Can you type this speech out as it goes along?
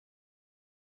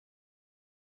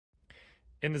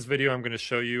In this video, I'm going to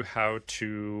show you how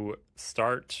to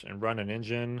start and run an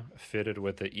engine fitted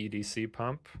with the EDC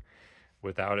pump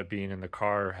without it being in the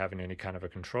car or having any kind of a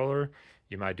controller.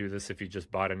 You might do this if you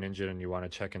just bought an engine and you want to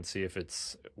check and see if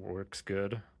it works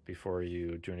good before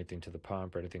you do anything to the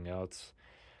pump or anything else.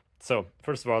 So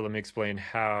first of all, let me explain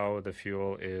how the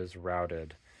fuel is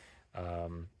routed.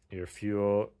 Your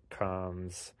fuel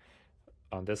comes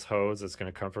on this hose. It's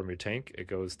going to come from your tank. It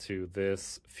goes to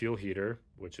this fuel heater,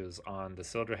 which is on the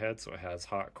cylinder head, so it has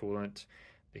hot coolant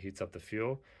that heats up the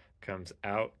fuel. Comes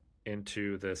out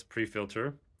into this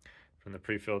pre-filter. From the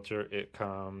pre-filter, it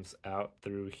comes out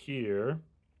through here,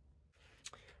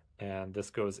 and this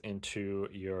goes into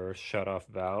your shutoff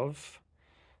valve.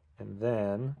 And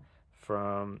then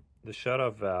from the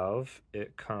shutoff valve,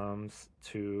 it comes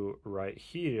to right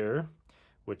here,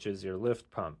 which is your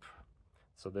lift pump.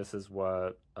 So this is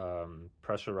what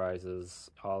pressurizes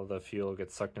all the fuel,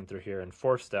 gets sucked in through here and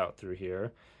forced out through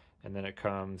here. And then it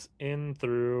comes in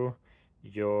through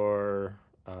your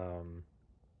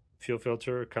fuel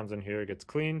filter, comes in here, gets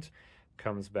cleaned,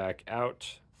 comes back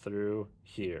out through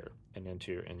here and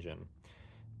into your engine.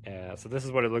 So this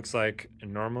is what it looks like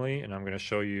normally, and I'm going to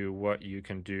show you what you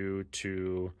can do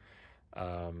to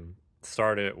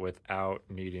start it without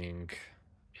needing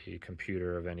a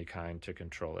computer of any kind to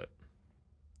control it.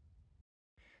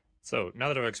 So now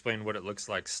that I've explained what it looks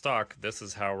like stock, this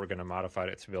is how we're going to modify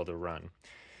it to be able to run.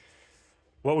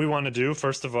 What we want to do,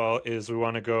 first of all, is we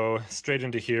want to go straight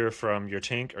into here from your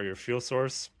tank or your fuel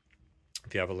source.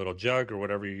 If you have a little jug or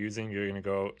whatever you're using, you're going to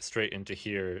go straight into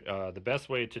here. The best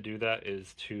way to do that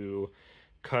is to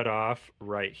cut off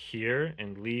right here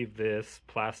and leave this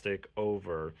plastic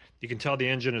over. You can tell the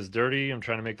engine is dirty. I'm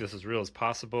trying to make this as real as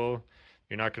possible.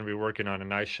 You're not going to be working on a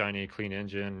nice, shiny, clean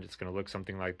engine. It's going to look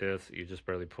something like this. You just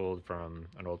barely pulled from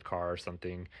an old car or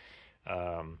something.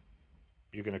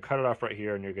 You're going to cut it off right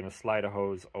here, and you're going to slide a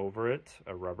hose over it,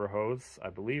 a rubber hose. I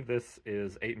believe this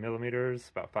is 8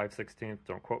 millimeters, about 5/16.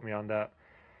 Don't quote me on that.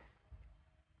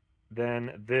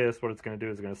 Then this, what it's going to do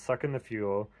is it's going to suck in the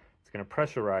fuel. It's going to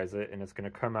pressurize it, and it's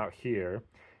going to come out here.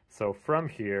 So from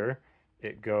here,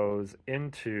 it goes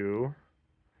into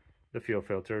the fuel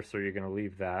filter, so you're going to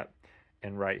leave that.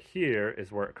 And right here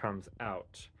is where it comes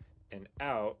out. And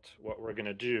out, what we're going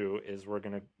to do is we're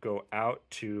going to go out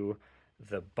to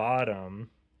the bottom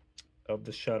of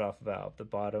the shutoff valve. The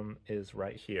bottom is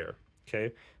right here.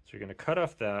 Okay, so you're going to cut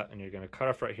off that, and you're going to cut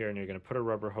off right here, and you're going to put a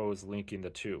rubber hose linking the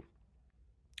two.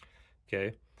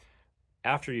 Okay,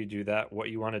 after you do that, what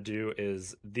you want to do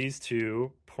is these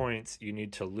 2 points, you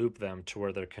need to loop them to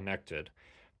where they're connected.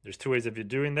 There's 2 ways of you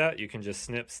doing that. You can just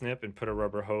snip and put a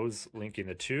rubber hose linking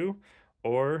the two,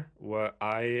 or what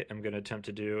I am going to attempt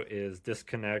to do is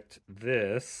disconnect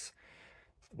this,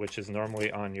 which is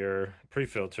normally on your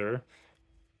pre-filter,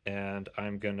 and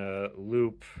I'm going to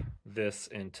loop this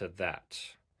into that.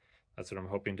 That's what I'm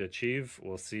hoping to achieve.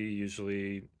 We'll see.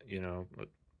 Usually,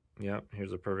 yeah,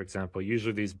 here's a perfect example.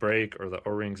 Usually these break or the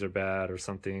O-rings are bad or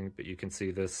something, but you can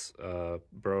see this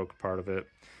broke part of it.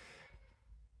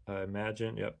 I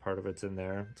imagine, yep, part of it's in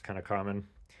there. It's kind of common.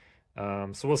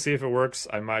 So we'll see if it works.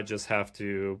 I might just have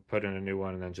to put in a new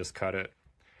one and then just cut it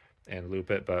and loop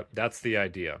it, but that's the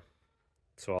idea.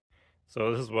 So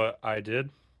this is what I did.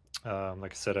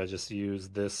 Like I said, I just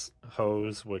used this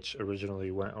hose, which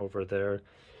originally went over there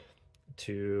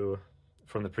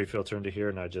from the pre-filter into here,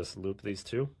 and I just looped these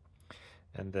 2.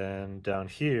 And then down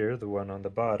here, the one on the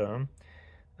bottom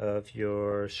of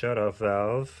your shutoff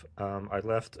valve, I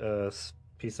left a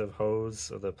piece of hose,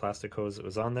 the plastic hose that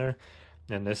was on there.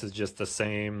 And this is just the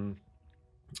same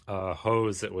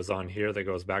hose that was on here that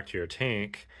goes back to your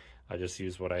tank. I just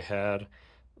used what I had,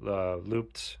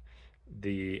 looped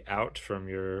the out from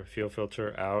your fuel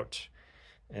filter out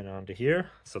and onto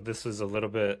here. So this is a little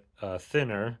bit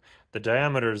thinner. The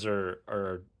diameters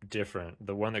are different.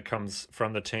 The one that comes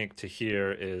from the tank to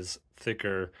here is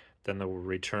thicker than the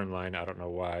return line. I don't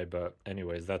know why, but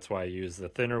anyways, that's why I use the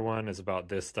thinner one, is about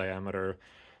this diameter.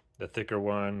 The thicker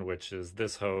one, which is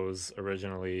this hose,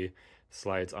 originally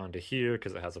slides onto here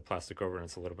because it has a plastic over and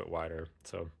it's a little bit wider.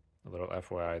 So a little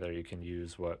FYI there, you can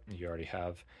use what you already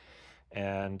have.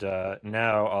 And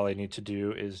now all I need to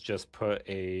do is just put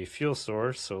a fuel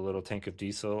source, so a little tank of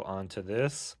diesel, onto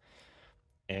this.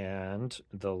 And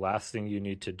the last thing you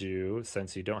need to do,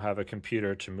 since you don't have a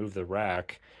computer to move the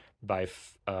rack by,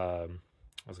 I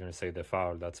was going to say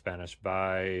default, that's Spanish,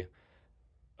 by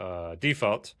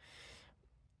default,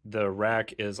 the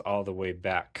rack is all the way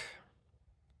back.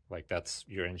 Like that's,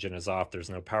 your engine is off, there's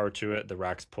no power to it, the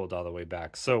rack's pulled all the way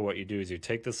back. So what you do is you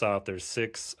take this off. There's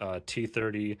 6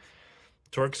 T30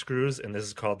 torque screws, and this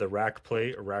is called the rack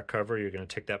plate or rack cover. You're going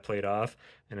to take that plate off,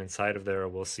 and inside of there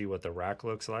we'll see what the rack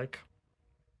looks like.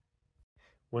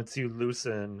 Once you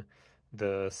loosen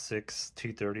the 6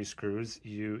 T30 screws,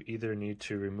 you either need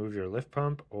to remove your lift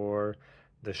pump or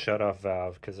the shutoff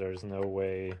valve, because there's no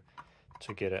way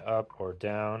to get it up or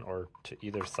down or to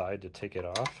either side to take it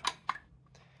off.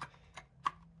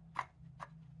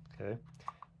 Okay.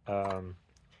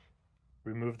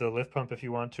 Remove the lift pump if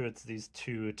you want to. It's these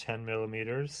two 10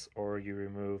 millimeters, or you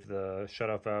remove the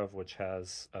shutoff valve, which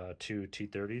has 2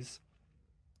 T30s.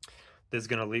 This is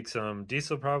going to leak some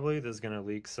diesel probably. This is going to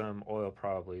leak some oil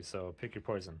probably. So pick your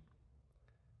poison.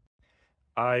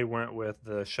 I went with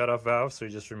the shutoff valve, so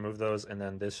you just remove those, and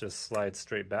then this just slides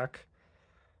straight back.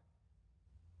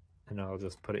 And I'll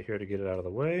just put it here to get it out of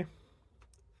the way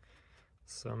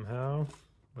somehow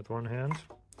with one hand.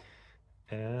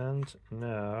 And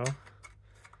now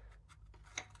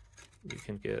you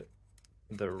can get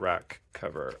the rack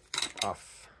cover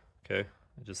off. Okay,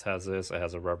 it just has this. It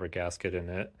has a rubber gasket in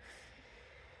it.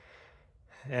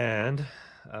 And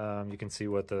you can see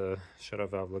what the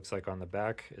shutoff valve looks like on the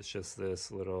back. It's just this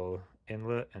little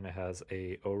inlet, and it has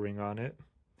a O-ring on it.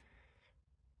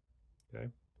 Okay,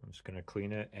 I'm just going to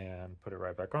clean it and put it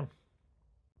right back on.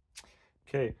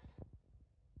 Okay,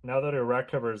 now that our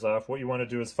rack cover is off, what you want to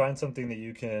do is find something that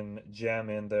you can jam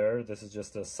in there. This is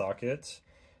just a socket.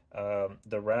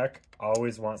 The rack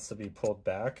always wants to be pulled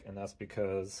back, and that's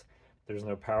because there's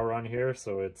no power on here,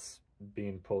 so it's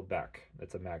being pulled back.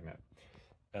 It's a magnet.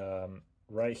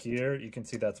 Right here, you can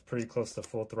see that's pretty close to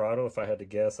full throttle. If I had to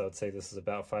guess, I would say this is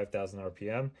about 5,000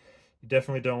 RPM. You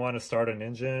definitely don't want to start an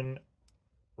engine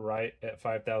right at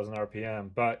 5,000 RPM,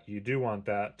 but you do want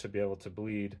that to be able to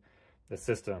bleed the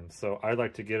system. So I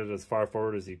like to get it as far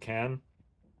forward as you can.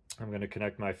 I'm going to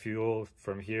connect my fuel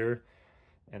from here,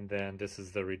 and then this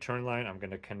is the return line. I'm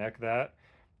going to connect that,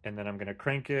 and then I'm going to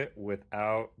crank it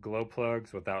without glow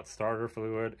plugs, without starter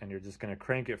fluid, and you're just going to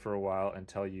crank it for a while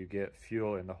until you get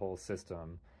fuel in the whole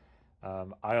system.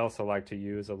 I also like to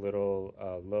use a little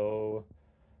low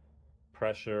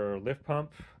pressure lift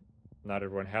pump. Not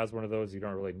everyone has one of those. You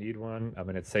don't really need one. I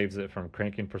mean, it saves it from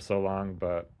cranking for so long,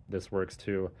 but this works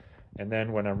too. And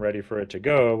then when I'm ready for it to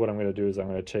go, what I'm going to do is I'm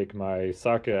going to take my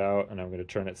socket out, and I'm going to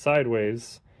turn it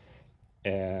sideways,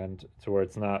 and to where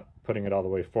it's not putting it all the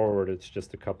way forward, it's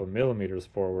just a couple millimeters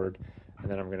forward. And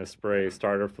then I'm going to spray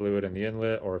starter fluid in the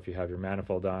inlet, or if you have your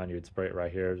manifold on, you'd spray it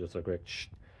right here, just a quick shh.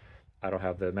 I don't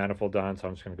have the manifold on, so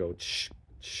I'm just going to go shh,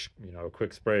 shh, you know, a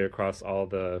quick spray across all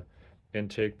the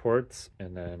intake ports,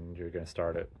 and then you're going to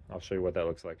start it. I'll show you what that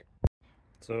looks like.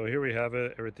 So here we have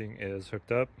it. Everything is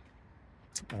hooked up.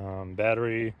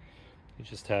 Battery, you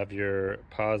just have your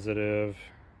positive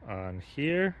on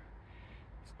here.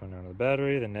 It's going down to the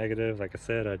battery. The negative, like I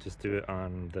said, I just do it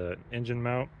on the engine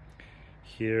mount.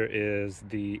 Here is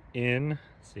the in,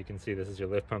 so you can see this is your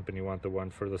lift pump, and you want the one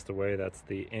furthest away. That's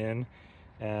the in,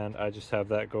 and I just have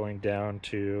that going down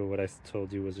to what I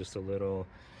told you was just a little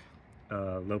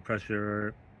low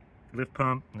pressure lift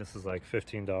pump. This is like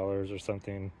 $15 or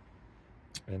something.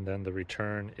 And then the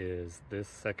return is this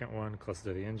second one close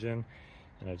to the engine,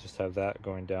 and I just have that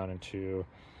going down into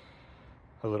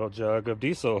a little jug of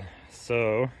diesel.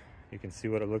 So you can see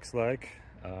what it looks like.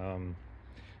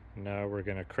 Now we're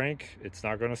gonna crank. It's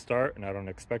not gonna start, and I don't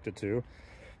expect it to.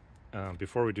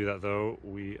 Before we do that though,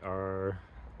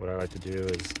 what I like to do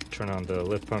is turn on the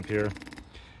lift pump here,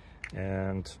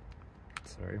 and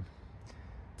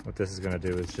what this is gonna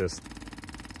do is just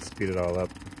speed it all up.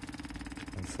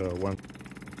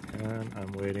 And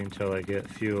I'm waiting till I get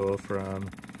fuel from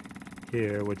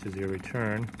here, which is your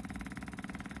return,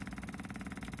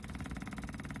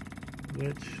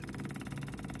 which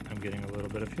I'm getting a little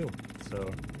bit of fuel,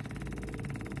 so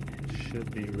it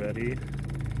should be ready.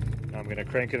 I'm gonna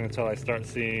crank it until I start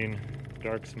seeing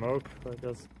dark smoke like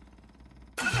this.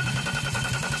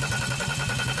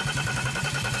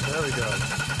 There we go.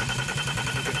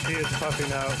 You can see it's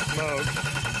puffing out smoke.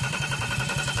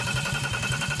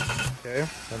 Okay,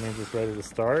 that means it's ready to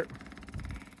start.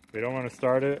 We don't want to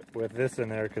start it with this in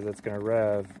there because it's going to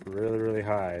rev really, really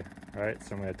high. All right,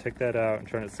 so I'm going to take that out and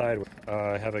turn it sideways.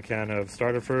 I have a can of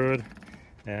starter fluid,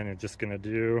 and I'm just going to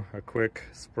do a quick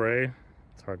spray.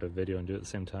 It's hard to video and do it at the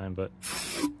same time, but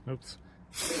oops.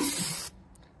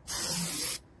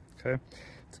 Okay,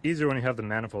 it's easier when you have the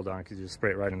manifold on because you just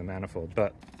spray it right in the manifold,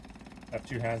 but I have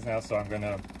two hands now, so I'm going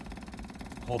to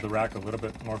hold the rack a little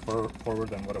bit more forward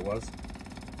than what it was.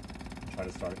 Try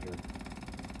to start it here.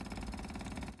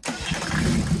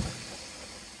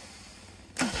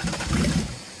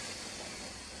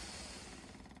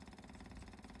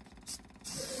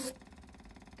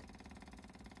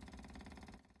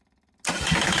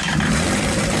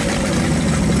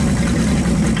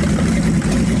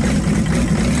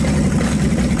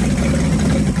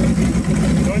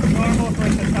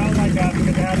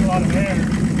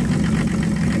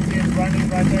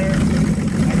 right there. I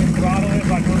can throttle it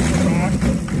by going to the back.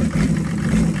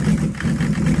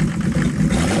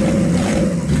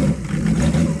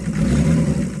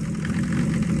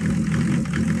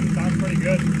 Sounds pretty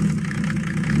good.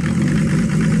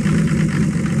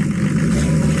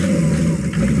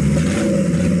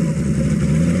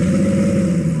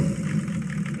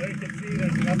 There you can see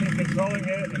there's nothing controlling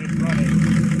it and it's running.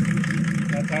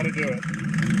 That's how to do it.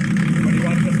 When you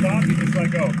want it to stop, you just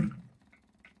let go.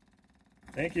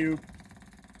 Thank you.